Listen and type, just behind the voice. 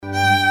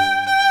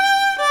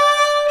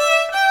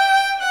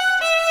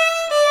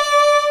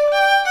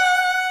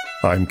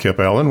I'm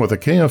Kip Allen with a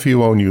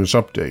KFUO News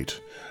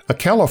Update. A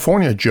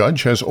California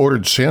judge has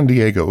ordered San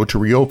Diego to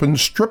reopen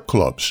strip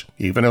clubs,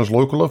 even as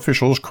local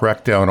officials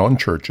crack down on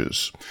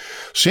churches.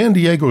 San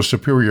Diego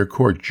Superior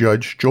Court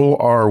Judge Joel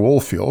R.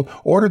 Woolfield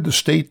ordered the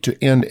state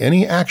to end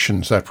any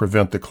actions that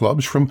prevent the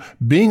clubs from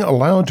being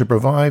allowed to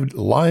provide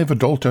live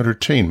adult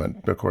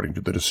entertainment, according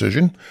to the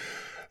decision.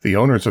 The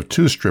owners of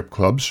two strip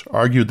clubs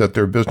argued that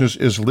their business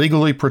is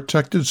legally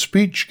protected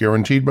speech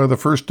guaranteed by the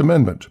First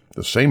Amendment,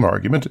 the same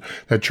argument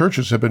that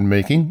churches have been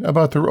making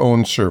about their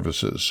own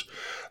services.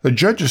 The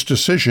judge's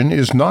decision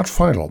is not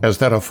final, as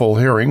that a full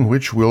hearing,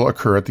 which will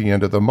occur at the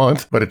end of the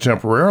month, but it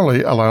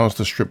temporarily allows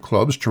the strip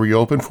clubs to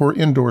reopen for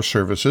indoor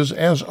services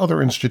as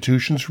other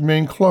institutions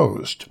remain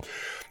closed.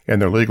 In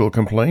their legal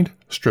complaint,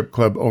 strip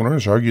club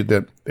owners argued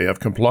that they have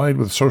complied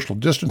with social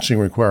distancing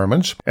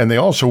requirements, and they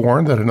also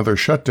warned that another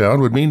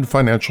shutdown would mean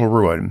financial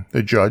ruin.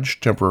 The judge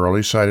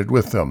temporarily sided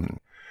with them.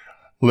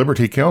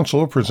 Liberty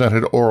Counsel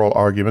presented oral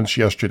arguments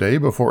yesterday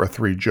before a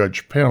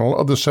three-judge panel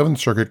of the Seventh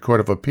Circuit Court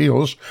of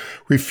Appeals,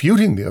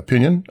 refuting the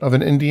opinion of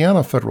an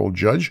Indiana federal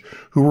judge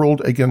who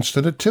ruled against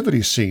the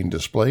nativity scene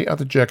display at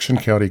the Jackson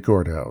County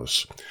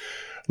Courthouse.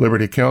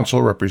 Liberty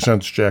Counsel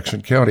represents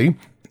Jackson County,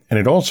 and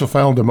it also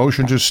filed a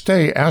motion to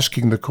stay,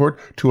 asking the court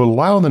to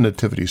allow the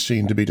nativity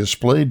scene to be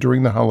displayed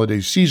during the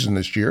holiday season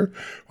this year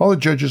while the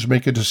judges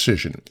make a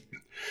decision.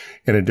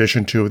 In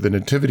addition to the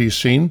nativity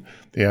scene,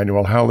 the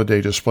annual holiday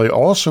display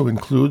also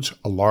includes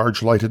a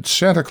large lighted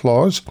Santa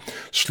Claus,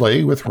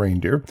 sleigh with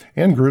reindeer,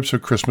 and groups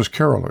of Christmas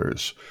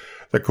carolers.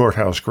 The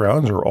courthouse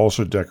grounds are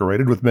also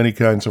decorated with many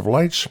kinds of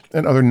lights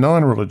and other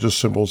non-religious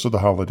symbols of the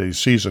holiday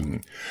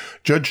season.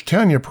 Judge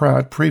Tanya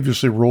Pratt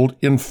previously ruled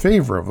in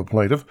favor of a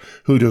plaintiff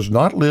who does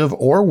not live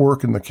or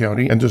work in the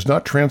county and does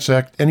not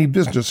transact any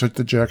business at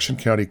the Jackson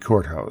County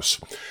Courthouse.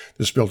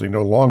 This building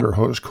no longer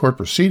hosts court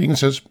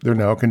proceedings, as they're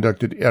now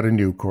conducted at a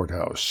new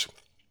courthouse.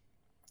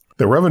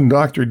 The Reverend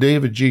Dr.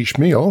 David G.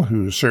 Schmiel,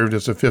 who served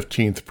as the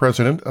 15th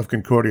president of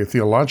Concordia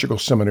Theological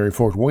Seminary,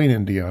 Fort Wayne,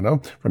 Indiana,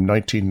 from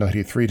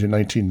 1993 to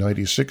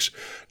 1996,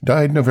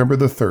 died November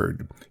the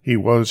 3rd. He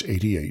was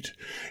 88.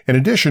 In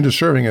addition to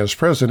serving as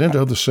president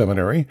of the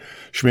seminary,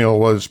 Schmiel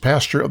was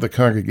pastor of the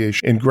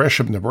congregation in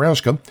Gresham,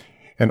 Nebraska,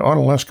 and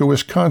Onalaska,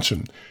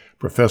 Wisconsin,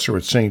 professor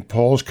at St.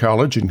 Paul's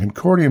College in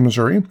Concordia,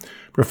 Missouri,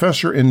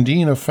 professor and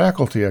dean of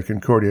faculty at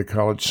Concordia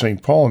College,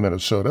 St. Paul,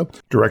 Minnesota,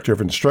 director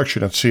of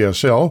instruction at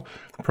CSL,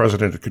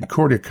 president of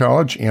Concordia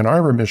College, Ann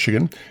Arbor,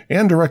 Michigan,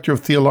 and director of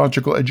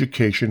theological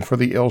education for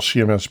the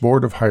LCMS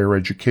Board of Higher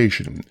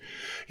Education.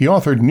 He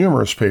authored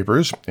numerous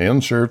papers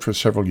and served for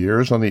several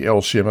years on the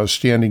LCMS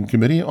Standing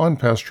Committee on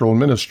Pastoral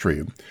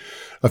Ministry.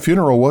 A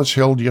funeral was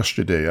held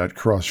yesterday at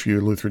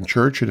Crossview Lutheran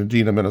Church in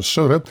Edina,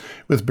 Minnesota,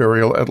 with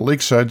burial at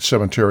Lakeside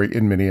Cemetery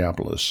in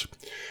Minneapolis.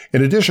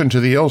 In addition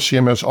to the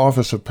LCMS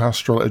Office of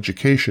Pastoral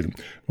Education,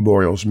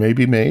 memorials may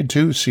be made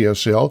to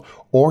CSL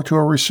or to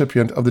a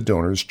recipient of the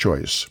donor's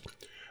choice.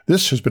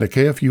 This has been a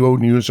KFUO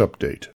News Update.